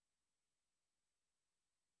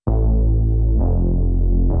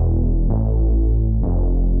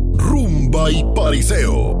Rumba y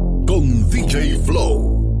Pariseo con DJ Flow.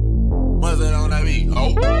 What's it on that beat?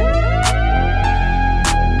 Oh. Put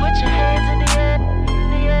your hands in the air,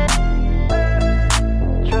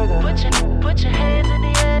 Trigger. Put your hands in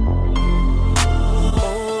the air.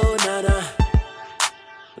 Oh, nana,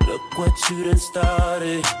 look what you done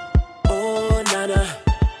started. Oh, nana,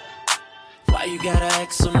 why you gotta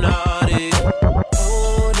act so naughty?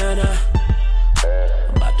 Oh, nana,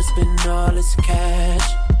 I'm about to spend all this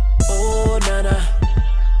cash. Oh, nana,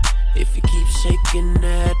 if you keep shaking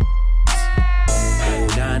that. Oh,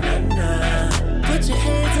 na na na, put your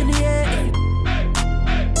hands in the air.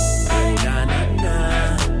 Oh, na na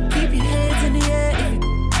na, keep your hands in the air.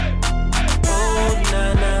 Oh,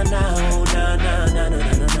 na na na, oh, na na na na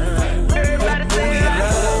na na. Everybody say it.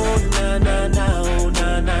 Oh, na na na, oh, na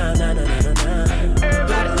na na na na na.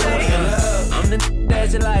 I'm the that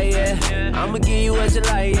you like, yeah. I'ma give you what you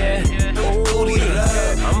like, yeah. Oh,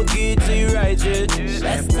 yeah. I'ma give it to you right, yeah.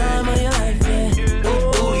 Best time of your life, yeah.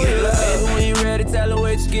 Oh, yeah. Baby, when you ready, tell her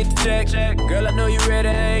where you get the check. Girl, I know you ready,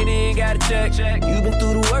 I ain't even got to check. You been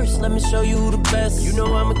through the worst, let me show you who the best. You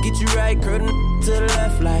know I'ma get you right, curtain to the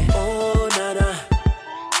left, like. Oh, nana,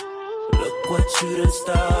 look what you done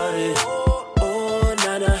started. Oh,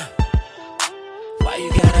 nana, why you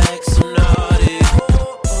gotta act so naughty?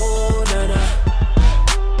 Oh, nana,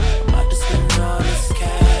 I'm about to spend all this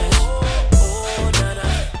cash. Oh, nana,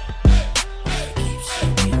 keep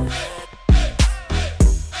shaking that.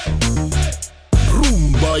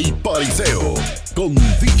 Rumba y Pariseo con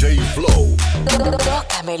DJ Flow.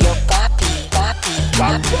 Tócamelo, papi, papi,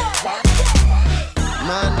 papi.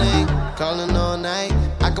 My name, calling all night.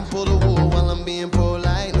 I can pull the wool while I'm being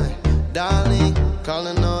polite. Like, darling,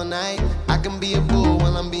 calling all night. I can be a bull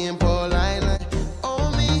while I'm being polite. Like,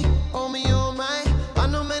 oh me, oh my. I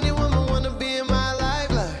know many women wanna be in my life.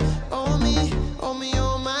 Like, oh me, oh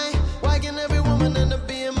my. Why can every woman end up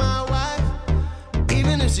being my wife?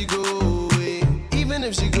 Even if she go away, even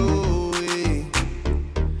if she go away,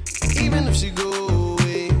 even if she go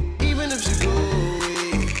away, even if she go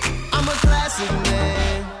away. I'm a classic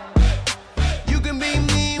man. You can be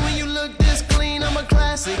mean when you look this clean. I'm a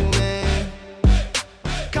classic man.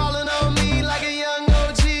 Calling on me like a young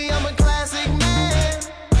OG. I'm a classic man.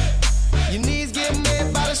 Your knees get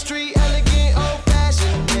made by the street, elegant,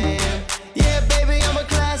 old-fashioned man. Yeah, baby, I'm a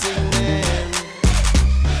classic man.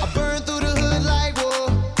 I burn through the hood like whoa.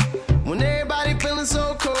 When everybody feeling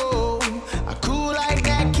so cold, I cool like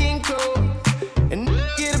that King Cole. And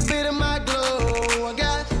get a bit of my glow. I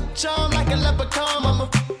got charm like a leprechaun, mama.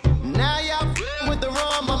 Now y'all with the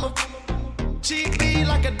rum, mama. Cheap beat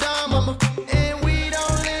like a dumb, mama. And we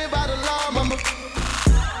don't live by the law, mama.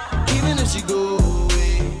 Even if she go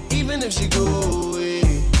away, even if she go away,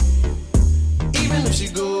 even if she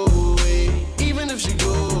go away, even if she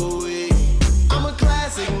go away, I'm a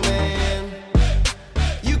classic man.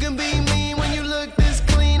 You can be mean when you look this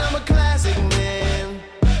clean. I'm a classic man.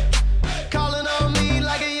 Calling on me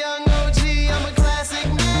like a young OG. I'm a classic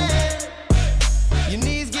man. Your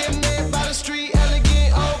knees get made by the street,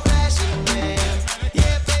 elegant, old-fashioned man.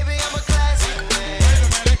 Yeah, baby, I'm a classic man.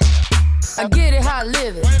 I get it how I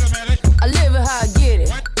live it. I live it how I get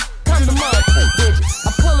it. Come to motherfucking digits.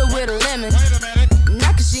 I pull it with a lemon.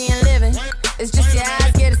 Not cause she ain't living. It's just your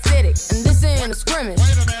eyes get acidic. And this ain't a scrimmage.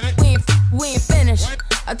 We ain't finished.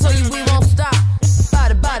 I told you we won't stop.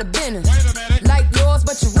 By the business. Like yours,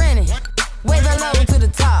 but you're renting. Wave that level to the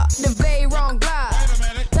top. The very wrong glide.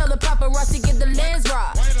 Tell the paparazzi get the lens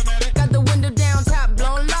right. Got the window down, top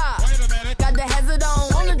blown live. Got the hazard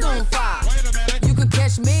on the doom fire. You could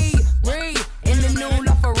catch me, read in the new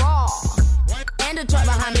LaFerrari. And the truck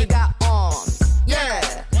behind me got arms. Yeah,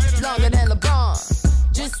 longer than LeBron.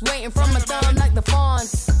 Just waiting from my thumb like the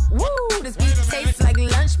fawns. Woo, this beat tastes like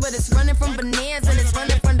lunch, but it's running from bananas and it's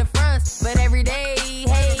running from the fronts. But every day,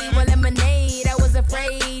 hey, well, lemonade. I was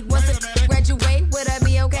afraid. Once I graduate, would I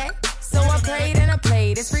be okay? So I prayed and I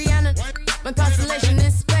played. It's Rihanna. My constellation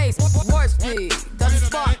is space. Warp speed, does the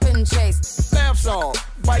spark couldn't chase. Bath salt,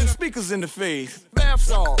 biting speakers in the face. Bath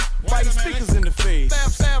salt, biting speakers in the face.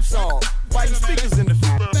 Bath salt, biting speakers in the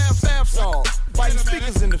face. Bath salt, biting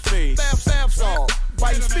speakers in the face. Bath salt,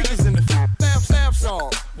 biting speakers in the face. Bath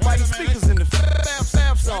salt, biting speakers in the face.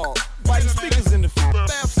 Bath salt, biting speakers in the face.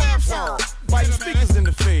 Bath salt, biting speakers in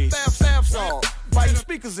the face. Bath salt, biting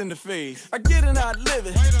speakers in the face. I get it how I live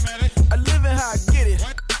it. I live it how I get it.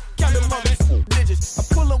 Count them up digits. I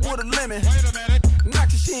pull up with a lemon. Not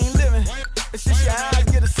cause she ain't living. It's just your eyes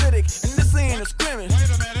get acidic. And this ain't a scrimmage.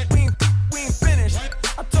 We ain't finished.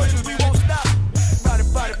 I told you we won't stop. By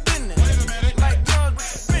the business. Like guns, we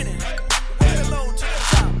spinning. Way low to the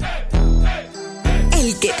top.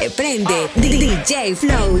 El que te prende, DJ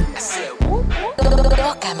Flow.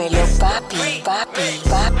 Tócamelo, papi, papi,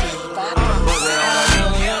 papi, papi.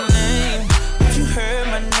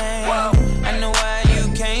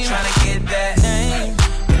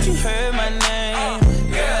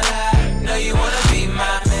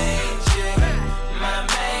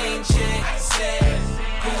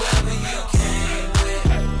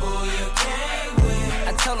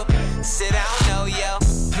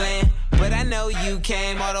 You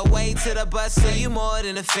came all the way to the bus, so you more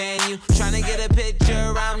than a fan. You tryna get a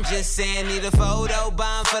picture, I'm just saying. Need a photo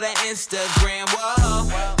bomb for the Instagram. Whoa,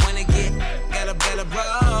 wanna get a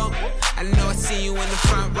bro. I know I see you in the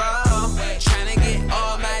front row. Tryna get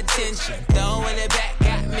all my attention. Throwing it back,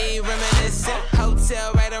 got me reminiscing.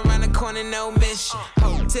 Hotel right around the corner, no mission.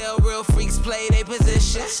 Hotel real freaks play their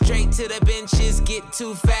position. Straight to the benches, get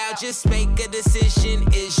too foul. Just make a decision,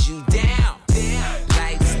 is you down?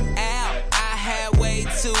 Lights out. Had way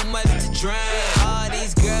too much to drink. All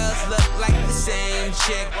these girls look like the same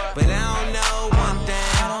chick, but I don't know one thing.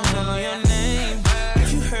 I don't know your name, but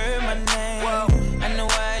you heard my name. Whoa. I know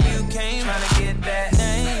why you came, tryna get that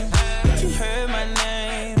name. But you heard my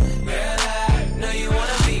name, girl. I know you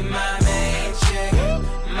wanna be my main chick,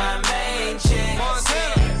 my main chick.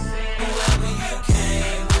 Whoever you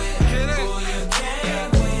came with, who you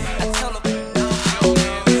came with. I tell them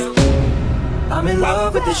I'm in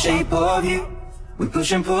love with the shape of you. We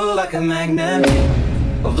push and pull like a magnet.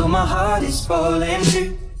 Although my heart is falling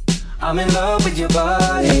too, I'm in love with your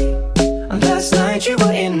body. And last night you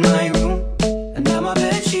were in my room, and now my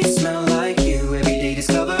bedsheets smell like you. Every day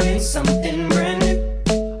discovering something brand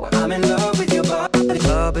new. Well, I'm in love with your body. The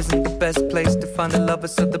club isn't the best place to find a lover,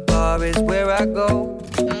 so the bar is where I go.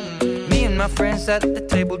 Me and my friends at the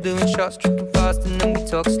table doing shots, tripping fast, and then we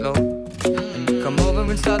talk slow. Come over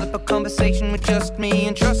and start up a conversation with just me.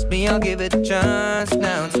 And trust me, I'll give it a chance.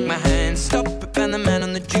 Now take my hand, stop it, and the man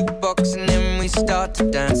on the jukebox. And then we start to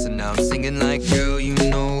dance. And now I'm singing like, girl, you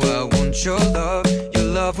know I want your love. Your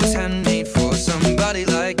love was handmade for somebody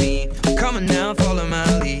like me. Come on now, follow my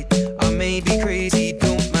lead. I may be crazy,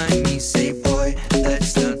 don't mind me. Say, boy,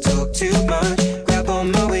 let's not talk too much. Grab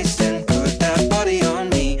on my waist and put that body on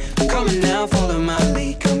me. Come on now, follow my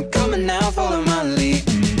lead. Come on now, follow my lead.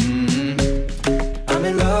 I'm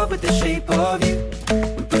in love with the shape of you.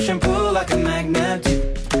 We push and pull like a magnet do.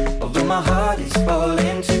 Although my heart is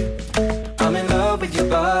falling too, I'm in love with your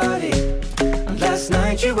body. And last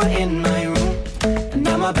night you were in my room, and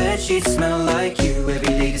now my bedsheets smell like you.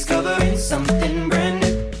 Every day discovering something brand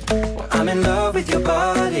new. Well, I'm in love with your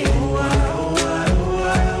body.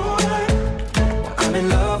 I'm in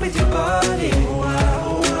love with your body.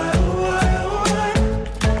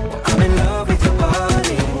 I'm in love with your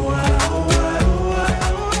body.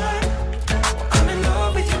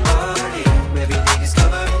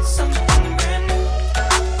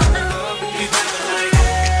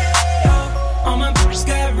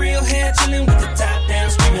 Chillin' with the top down,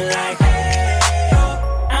 screaming like, hey,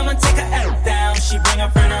 oh. I'ma take her out down. She bring her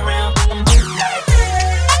friend around. I'm bougie like,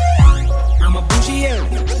 hey, oh. I'm a bougie, yeah.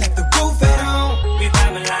 Let the roof at home. We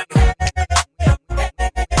vibing like, hey,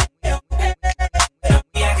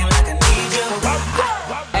 we acting like I need you.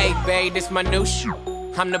 Hey, babe, this my new shoe.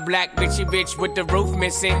 I'm the black bitchy bitch with the roof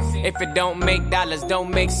missing. If it don't make dollars,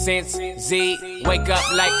 don't make sense. Z, wake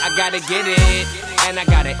up like I gotta get it. And I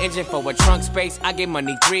got an engine for a trunk space. I get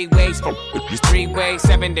money 3 ways. 3 ways,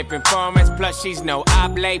 7 different formats. Plus she's no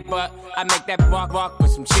oblate, but I make that walk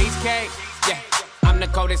with some cheesecake. Yeah, I'm the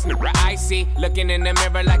coldest nigga I see. Looking in the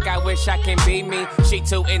mirror like I wish I can be me. She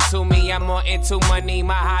too into me, I'm more into money.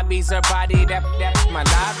 My hobbies, her body, that's my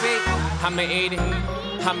lobby. I'ma eat it,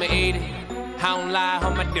 I'ma eat it. I don't lie,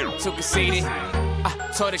 on my dick, too conceited.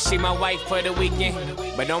 I told her she my wife for the weekend.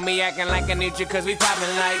 But don't be acting like I need you, cause we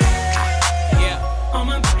poppin' like, yeah. All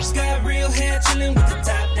my bitches got real hair, chillin' with the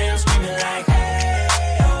top down, screaming like, hey,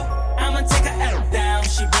 oh. I'ma take her out down.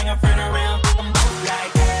 She bring her friend around. I'm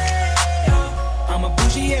like, hey, oh. I'm a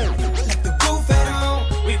bougie, yeah. Let the roof at home.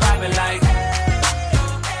 We vibing like,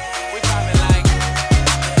 we vibing like.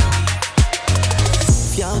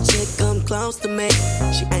 If your chick come close to me,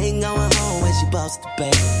 she ain't going home when she supposed to be.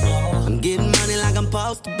 I'm getting money like I'm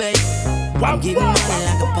supposed to be. I'm getting money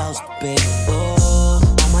like I'm supposed to be. Oh,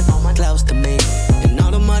 on my close to me. And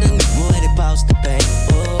all the money in the boy they supposed to be.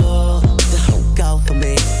 Oh, the whole go for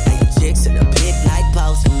me. Now your chicks in the pit like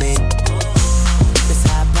post for me. That's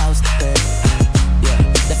how I'm supposed to be. Yeah,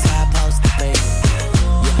 that's how I'm supposed to be.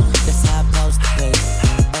 Yeah, that's how I'm supposed to be.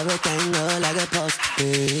 Everything look like it's supposed to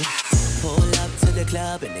be. Pull up to the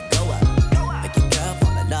club and they go up. Make your girl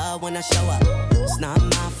fall in love when I show up. It's not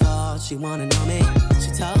my fault, she wanna know me. She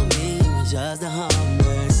told me it was just a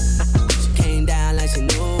hummer. she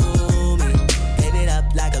knew me. Gave it up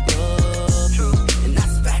like a groupie. And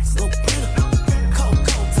that's facts, no printer. Cold,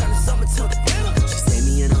 turn the summer to the winter. She saved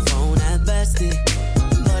me in her phone at bestie,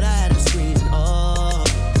 but I had her screaming, oh.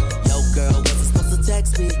 Yo, girl, wasn't supposed to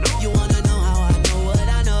text me. You wanna know how I know what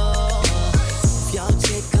I know? If your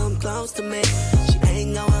chick come close to me, she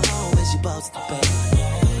ain't going home when she supposed to pay.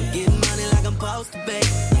 I'm getting money like I'm supposed to pay.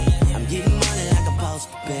 I'm getting money like I'm supposed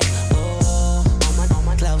to pay. Oh, all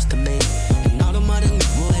my close to me, and all the money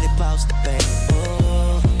where they supposed to pay.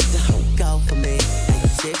 Oh, the whole go for me, and the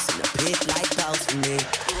chicks in the pit like those for me.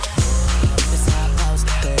 That's how I'm supposed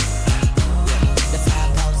to pay. That's how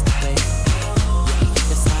I'm supposed to pay.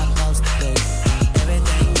 That's how I'm supposed to pay.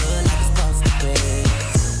 Everything good like it's supposed to be.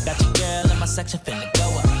 Got your girl in my section finna go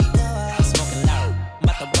up. Smoking loud, I'm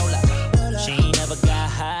about to roll up. She ain't never got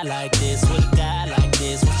high like this with a guy like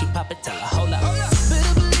this. When she pop it, tell her hold up.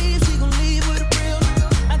 Better believe she gon' leave with a real.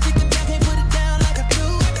 I take it back, can't put it down like I do.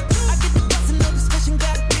 I get the bus and no discussion,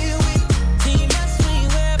 gotta deal with it. Team must swing,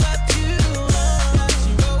 where about you?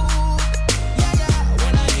 She roll, yeah.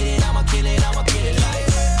 When I hit it, I'ma kill it like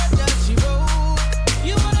that. She roll.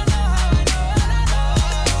 You wanna know how I know?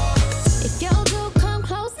 If your dude come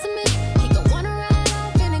close to me, he gon' wanna ride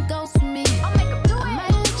off and it goes for me. I'll make him do it. I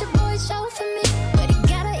might let your boy show for me, but he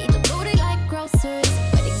gotta eat the booty like groceries.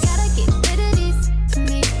 But he gotta get rid of these to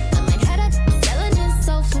me. I might head up selling his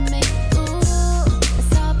soul for me. Ooh,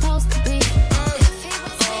 it's all supposed to be. I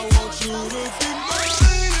want you to be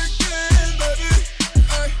mine again, baby.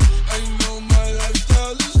 I know my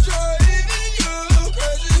lifestyle is driving you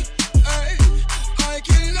crazy. I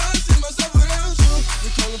cannot see myself without you. You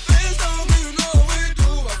call the fans on me, you know we do.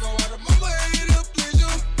 I go out of my way to please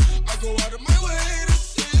you. I go out of my way to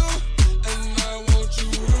see you. And I want you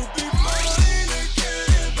to be mine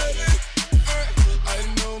again, baby. I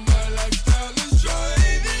know my lifestyle is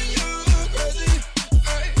driving you crazy.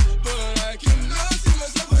 But I cannot see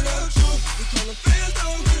myself without you. You call the fans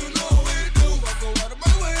on me, you know we do. I go out of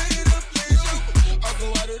my way to please you. I go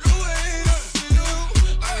out of the way to see you.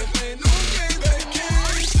 I ain't playing no game,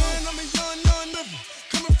 vacation. I'm a young living,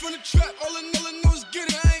 coming from the trap. All I know is get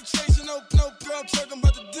it. I ain't chasing no I'm talking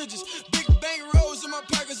about the digits. Big bank rolls in my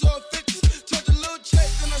pockets, all 50s. Touch a little check,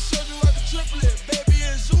 then I showed you I can triple it. Baby,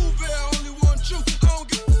 it's Uber, I only want you. I don't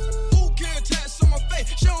give who can't tax on my face.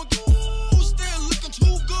 She don't give who's still looking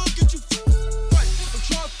too good, get you right. I'm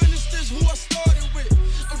trying to finish this, who I started with.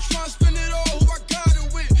 I'm trying to spend it all, who I got it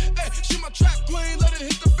with. Hey, she my track queen, let her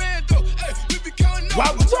hit the band though. Hey, we be counting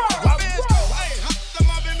up, fans go. Hey, hopped on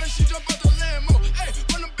my baby, she jump out the Lambo. Hey,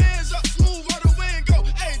 run the bands up, smooth out the wind go.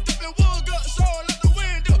 Hey, dipping wood guts all out the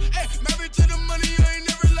window. Hey, married to the money, I ain't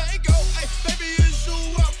never let it go. Hey, baby, it's you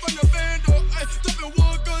out from the bando. Hey, dipping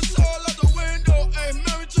wood guts all out the window. Hey,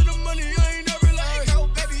 married to the money, I ain't never let it go.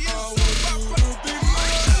 Baby, it's you out from the be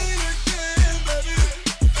mine again, baby.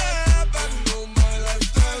 I know my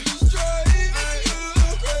lifestyle is driving you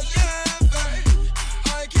crazy.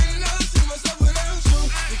 I cannot see myself without you.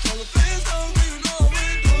 You call the fans on me, you know we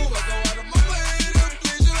do. I go out of my way to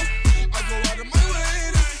please you. I go out of my way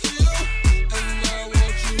to see you. And I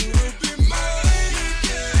want you to be mine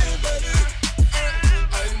again, baby.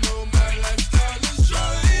 I know my lifestyle is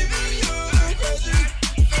driving you crazy.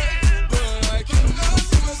 But I cannot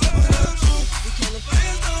see myself without you. You call the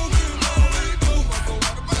fans on me, you know we do. I go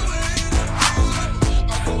out of my way to please you.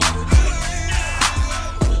 I go out of the way.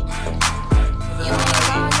 You ain't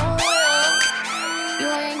got no will, you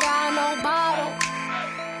ain't got no bottle.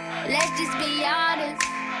 Let's just be honest,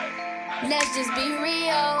 let's just be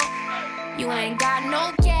real. You ain't got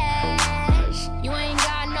no cash, you ain't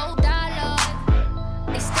got no dollars.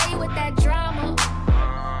 They stay with that drama.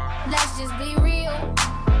 Let's just be real.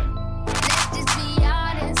 Let's just be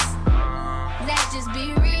honest. Let's just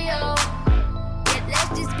be real. Yeah, let's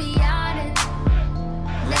just be honest.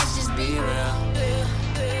 Let's just be real.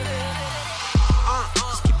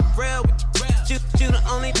 Just keep it real with you. You the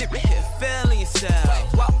only nigga here feeling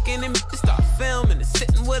yourself. Walk in and start filming and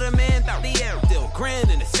sitting with a man, thought the air still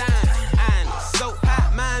grinning the sign. I know, so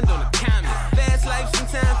hot, mind on the comment. Fast life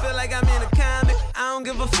sometimes feel like I'm in a comic. I don't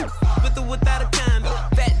give a fuck with or without a condom.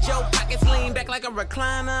 Fat Joe pockets lean back like a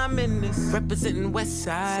recliner. I'm in this representing West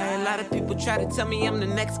Side. A lot of people try to tell me I'm the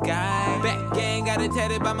next guy. Back gang got it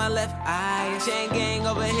tatted by my left eye. Chain gang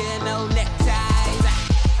over here, no neckties.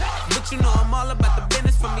 But you know I'm all about the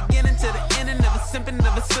business from beginning to the end. And never simping,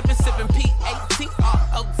 never slipping, sipping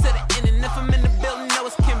P-A-T-R-O to the end. And if I'm in the building, know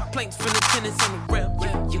it's complaints from the tenants on the real.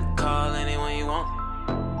 You can call anyone you want.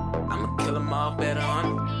 I'ma kill them all better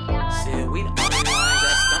on them. Shit, we the only ones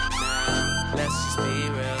that stump now. Let's just be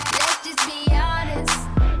real. Let's just be honest.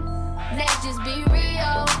 Let's just be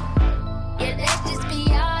real. Yeah, let's just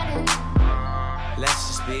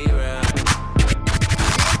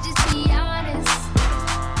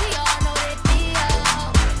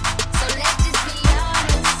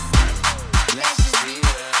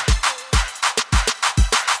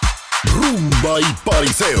Rumba y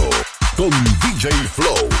Pariseo con DJ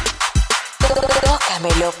Flow.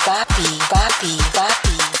 Tócamelo, papi, papi,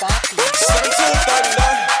 papi, papi.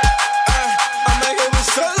 1739, I'm like, it was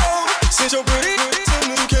so long since your pretty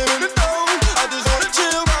and came in the door. I just wanna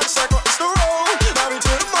chill, rock, sacrifice the road. Married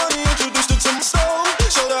to the money, introduced her to my soul.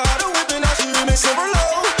 Showed her how to whip and now she remixing for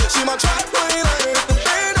low. She my track queen, like her at the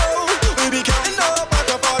bando. We be counting up like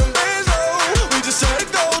a bottom benzo. We just set it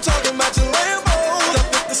go, talking matching Lambos. I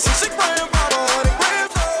put the 60 grand, 500 grand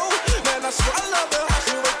flow. Man, I swear I love her, how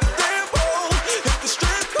she work the tempo. Hit the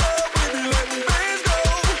strip club, we be letting bands go.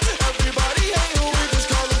 Everybody hate who we just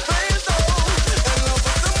call them fans though. In love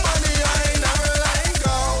with the money, I ain't never letting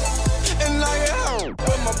go. And I get home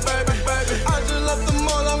with my baby, baby. I just left the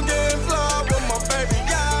mall, I'm getting flawed with my baby,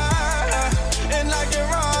 yeah. And I get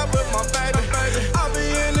robbed with my baby, baby. I be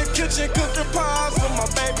in the kitchen cooking pies with my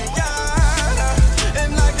baby, yeah.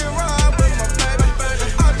 And I get robbed with my baby, baby.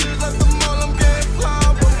 I just left the mall, I'm getting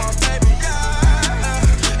flawed with my baby,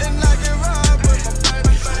 yeah. And I get robbed with my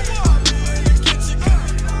baby, baby. I be in the kitchen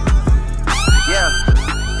cooking pies. Yeah,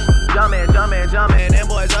 jumpin', them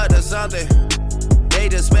boys up to something. They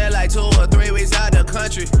just spent like 2 or 3 weeks out the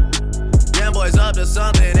country. Them boys up to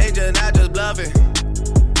something, they just not just bluffing.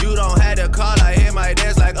 You don't have to call, I hit my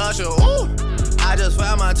dance like Usher, ooh. I just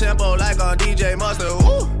found my tempo like on DJ Mustard,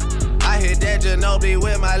 ooh. I hit that Ginobili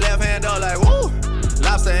with my left hand, though, like, woo.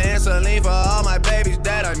 Lobster and saline for all my babies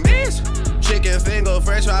that I miss. Chicken finger,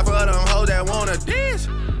 french fry for them hoes that wanna dish.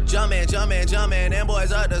 Jumpin', them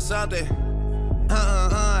boys up to something.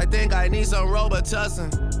 I think I need some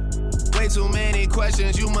Robitussin. Way too many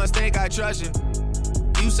questions, you must think I trust you.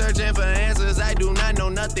 You searching for answers, I do not know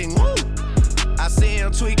nothing, woo. I see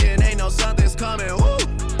him tweaking, ain't no something's coming, woo.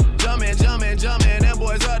 Jumpin', them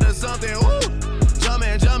boys up to something, woo.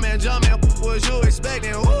 Jumpin', what was you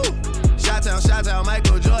expecting, woo. Shout out,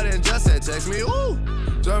 Michael Jordan just said text me, woo.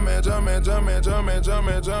 Jumpin'.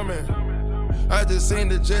 I just seen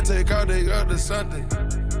the jet take out, they up to something.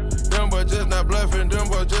 Them boys just not bluffing,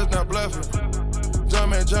 Jumpin',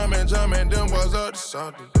 them boys up to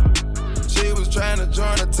something. She was trying to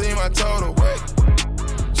join the team, I told her wait.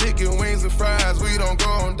 Chicken wings and fries, we don't go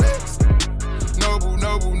on dates. Nobu.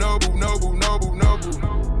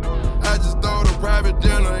 I just throw the private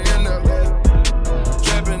dinner in the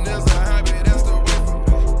trapping is a hobby, that's the way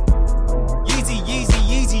for me.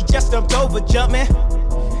 Yeezy, just jumped over jumpin'.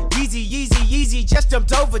 Yeezy, just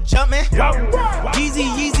jumped over jumpin'.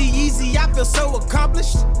 Yeezy, I feel so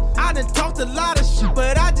accomplished. I done talked a lot of shit,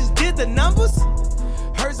 but I just did the numbers.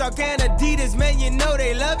 Herzog and Adidas, man, you know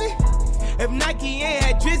they love it. If Nike ain't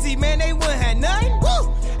had Drizzy, man, they wouldn't have nothing.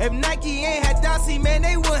 Woo! If Nike ain't had Dossie, man,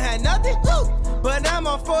 they wouldn't have nothing. Woo! But I'm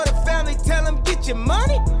all for the family, tell them get your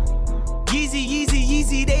money.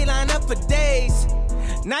 Yeezy, they line up for days.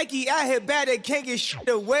 Nike out here bad, they can't get shit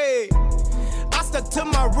away. I stuck to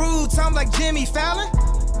my roots, I'm like Jimmy Fallon.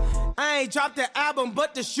 I ain't dropped the album,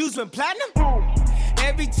 but the shoes went platinum.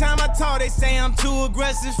 Every time I talk, they say I'm too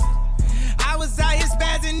aggressive. I was out here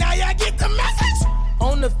spazzing, now y'all get the message.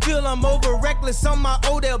 On the field, I'm over reckless on my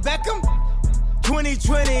Odell Beckham.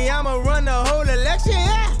 2020, I'ma run the whole election,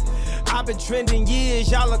 yeah. I've been trending years,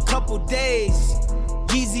 y'all a couple days.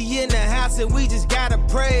 Yeezy in the house and we just gotta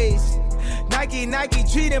praise. Nike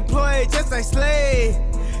treat employees just like slave.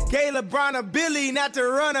 Gay LeBron a Billy not to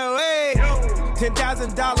run away.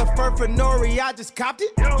 $10,000 fur for Nori, I just copped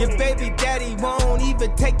it. Your baby daddy won't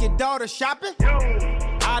even take your daughter shopping.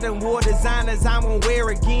 I done wore designers I won't wear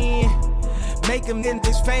again. Make them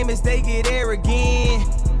this famous, they get air again.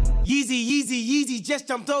 Yeezy, just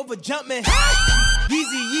jumped over jumpin'.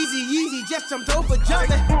 Yeezy, just jumped over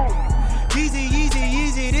jumpin'.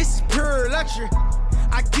 Yeezy, this is pure luxury.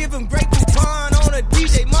 I give him great coupon on a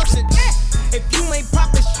DJ Mustard. If you ain't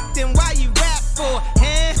poppin' shit, then why you rap for?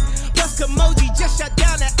 Plus Kamoji just shut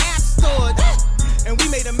down the app store. And we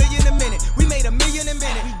made $1 million a minute. We did.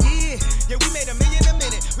 Yeah, we made $1 million a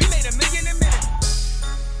minute.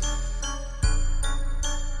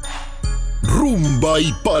 Rumba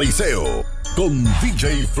y Pariseo con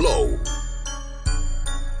DJ Flow.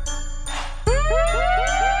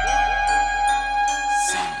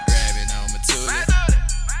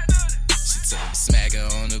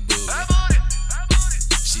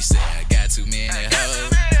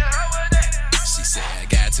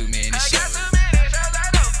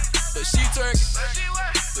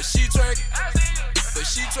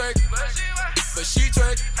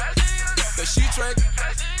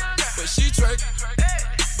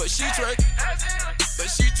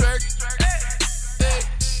 Hey,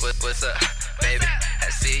 what's up, baby? I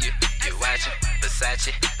see you watching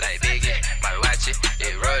Versace like Biggie. My watch it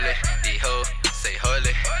rollin'. These hoes say holy,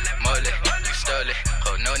 moly, you stole it.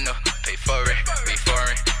 Oh no, pay for it, be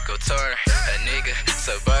foreign, go touring. A nigga,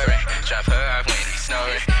 suburban, drop her off when he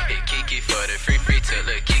snoring. Hit Kiki for the free till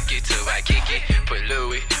the Kiki to my Kiki. Put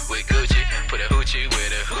Louis with Gucci, put a hoochie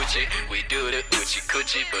with a hoochie. We do the Uchi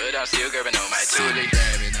Coochie, but I'm still grabbing on my toolie.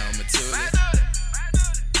 Grabbing on my toolie.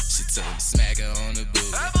 She told me smack her on the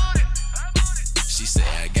booty. She said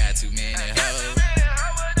I got too many hoes.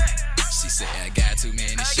 She said I got too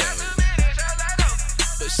many shows.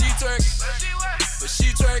 But she twerk, but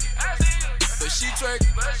she twerk, but she twerk,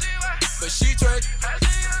 but she twerk,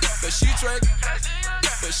 but she twerk,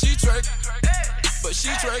 but she twerk, but she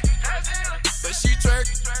twerk, but she twerk.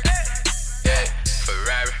 Yeah,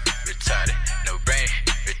 Ferrari, retarded, no brain,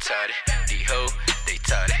 retarded. These hoes, they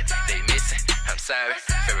taught it, they missing. I'm sorry,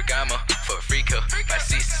 Ferragamo for a free coat. My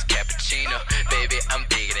Cece's cappuccino, baby, I'm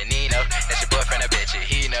bigger than Nino. That's your boyfriend, I bet you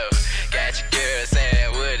he know. Got your girl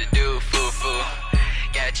saying what to do, foo-foo.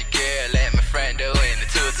 Got your girl, let my friend do in the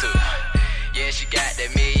tutu. Yeah, she got that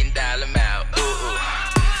 $1 million mouth, ooh.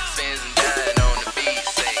 Spend some time on the beat,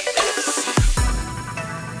 say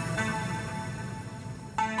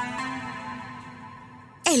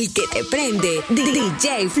El que te prende,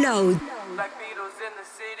 DJ Flow.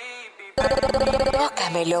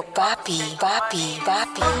 Tócamelo, papi, papi,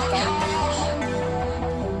 papi, papi.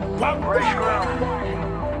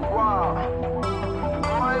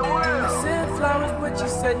 I sent flowers, but you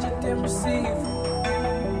said you didn't receive.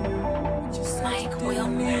 Mike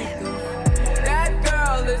Wilmer. That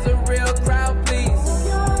girl is a real crowd, please.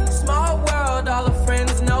 Small world, all her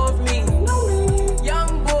friends know of me.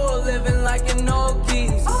 Young bull living like an old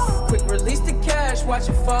geese. Quick release the cash, watch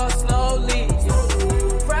it fall slowly.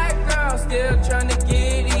 Frat girl still trying to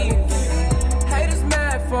get even. Haters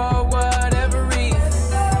mad for whatever reason.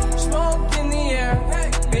 Smoke in the air,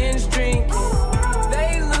 binge drinking.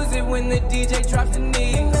 They lose it when the DJ drops the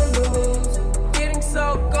knee. Getting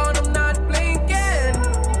so gone, I'm not blinking.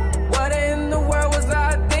 What in the world was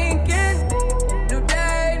I thinking? New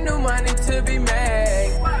day, new money to be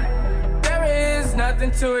made. There is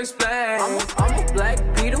nothing to explain. I'm a black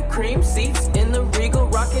Beetle, cream seats in the Regal,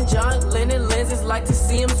 rocking John Lennon lenses, like to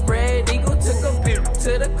see him spread eagle. Took a beer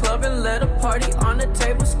to the club and let a party on the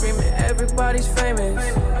table, screaming everybody's famous.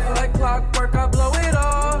 Like clockwork, I blow it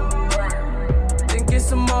all, then get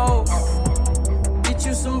some more. Get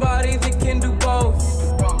you somebody that can do both.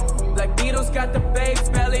 Black Beatles got the babes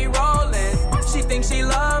belly rolling. She thinks she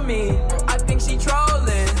love me, I think she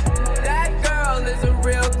trolling. That girl is a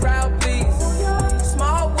real crowd, please.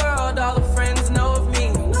 Small world, all her friends know of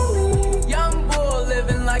me. Young bull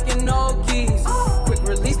living like an old geese. Quick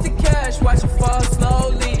release the cash, watch it fall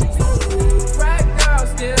slowly. Frat girl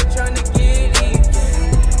still trying to get even.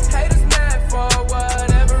 Haters mad for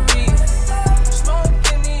whatever reason. Smoke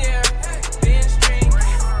in the air, binge drink.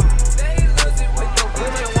 They lose it with your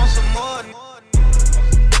women want some more.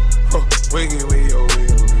 Wiggy, wiggy, oh, wiggy,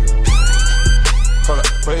 oh, wiggy. Hold up,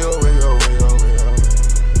 wiggy, oh, wiggy, oh, wiggy, oh, wiggy.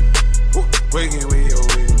 Wiggy, wiggy, oh,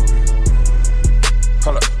 wiggy, oh, wiggy.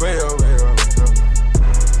 Hold up, wiggy, oh, wiggy, oh,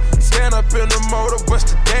 wiggy. Stand up in the motor, bust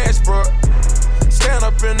the dashboard. Stand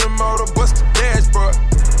up in the motor, bust the dashboard.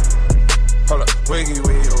 Hold up, wiggy,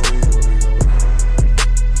 wiggy, oh, wiggy, oh, wiggy.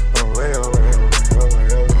 Oh, wiggy, oh, wiggy, oh,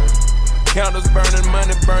 wiggy, oh, wiggy. Candles burning,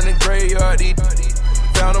 money burning, graveyard eat.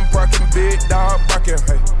 Found them parking, big dog barking,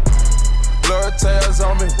 hey. Blood tails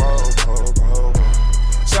on me, whoa, whoa, whoa,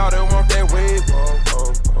 whoa. Shout it, want that wave, whoa,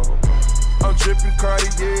 whoa, whoa. I'm dripping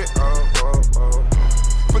Cartier, oh, whoa, whoa.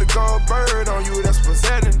 Put a gold bird on you, that's what's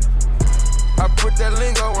happening. I put that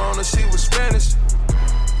lingo on her, she was Spanish.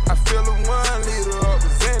 I fill a 1 liter up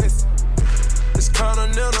with Venice. It's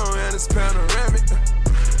continental and it's panoramic.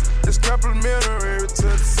 It's complimentary to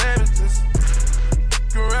the sandwiches.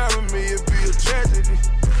 Around with me, it'd be a tragedy.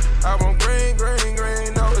 I want green, green,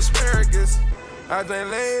 green, no asparagus. I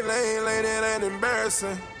think lane, it ain't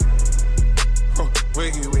embarrassing.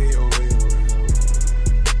 Wiggy, wiggy, oh, wiggy, oh, wiggy.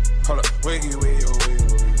 Hold up, wiggy, wiggy, oh, wiggy,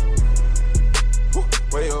 oh, wiggy.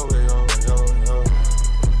 Wiggy, oh, wiggy, oh, wiggy, oh, wiggy.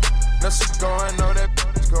 Now she going, know that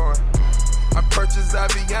bitch going. I purchased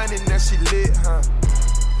Aviani, now she lit, huh?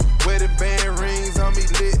 Wedding band rings on me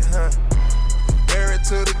lit, huh? Married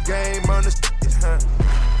to the game on the shit, huh?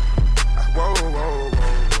 Whoa, whoa, whoa,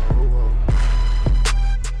 whoa, whoa.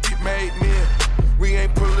 We made men. We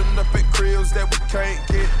ain't pulling up at cribs that we can't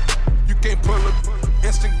get. You can't pull up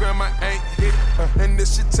Instagram, I ain't hit. And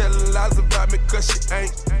this shit telling lies about me cause she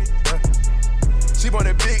ain't. She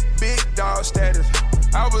wanted big, big dog status.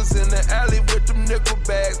 I was in the alley with them nickel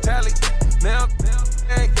bags tally. Now,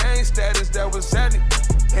 gang status that was happening.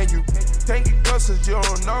 And you can't get close cause you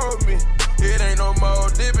don't know me. It ain't no more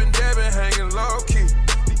dipping, dabbing, hanging low key.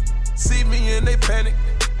 See me and they panic.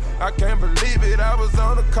 I can't believe it, I was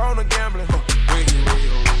on the corner gambling.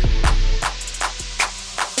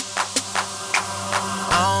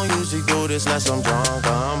 I don't usually do this unless I'm drunk,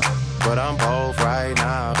 but I'm both right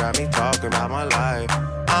now. Got me talking about my life.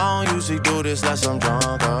 I don't usually do this unless I'm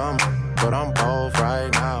drunk, but I'm both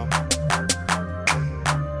right now.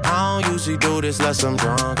 I don't usually do this unless I'm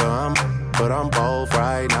drunk, but I'm both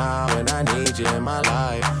right now, and I need you in my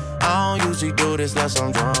life. I don't usually do this unless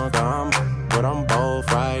I'm drunk, but I'm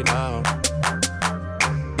both right now.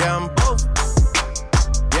 Yeah, I'm both.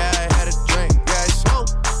 Yeah, I had a drink, yeah, I smoke.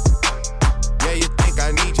 Yeah, you think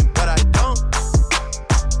I need you, but I don't.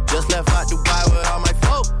 Just left out Dubai with all my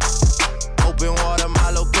folk. Open water, my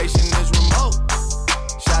location is remote.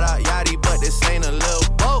 Shout out Yachty, but this ain't a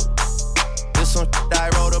little boat. This some shit I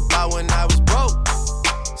wrote about when I was broke.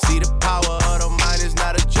 See, the power of the mind is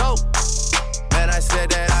not a joke. Man, I said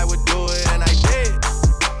that I would do it, and I did.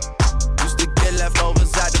 Used to get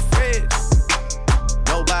leftovers out the fridge.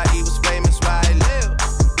 Nobody was famous where I live.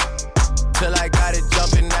 Till I got it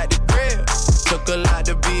jumping at the crib. Took a lot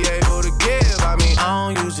to be able to give. I mean,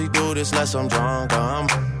 I don't usually do this unless I'm drunk,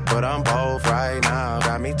 but I'm both right now.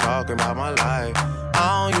 Got me talking about my life.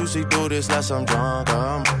 I don't usually do this unless I'm drunk,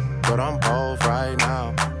 but I'm both right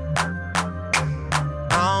now.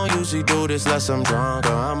 I don't usually do this unless I'm drunk,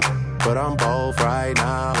 but I'm both right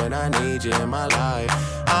now, and I need you in my life.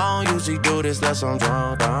 I don't usually do this unless I'm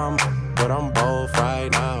drunk, but I'm both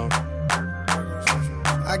right now.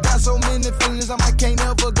 I got so many feelings, I can't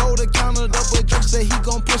ever go to Canada. But Drake said he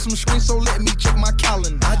gon' put some screens, so let me check my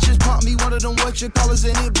calendar. I just popped me one of them whatchamacallits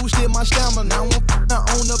and it boosted my stamina. Now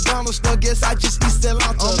I'm on the balance, so guess I just eat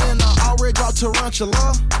Stellantis. Oh man, I already got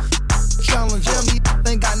tarantula. Challenge, yeah, me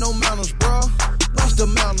ain't got no mountains, bruh. What's the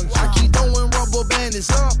mountains? I keep throwing rubber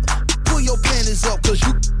bandits up. Pull your panties up, cause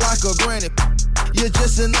you like a granny. You're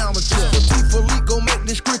just an amateur. People go make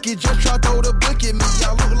this cricket, just try throw the book at me.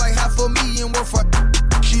 Y'all look like $500,000 worth of.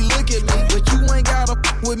 She look at me, but you ain't gotta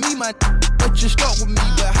with me, my. But you stuck with me,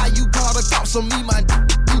 but how you got a cops on me, my.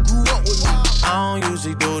 You grew up with me. I don't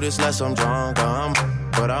usually do this unless I'm drunk,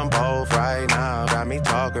 but I'm both right now. Got me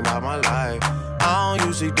talking about my life. I don't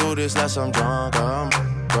usually do this unless I'm drunk,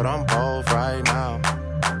 but I'm both right now.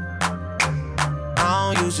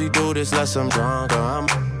 I don't usually do this unless I'm drunk,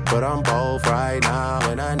 but I'm both right now,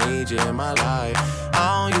 and I need you in my life.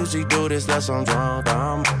 I don't usually do this unless I'm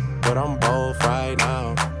drunk, but I'm both right now.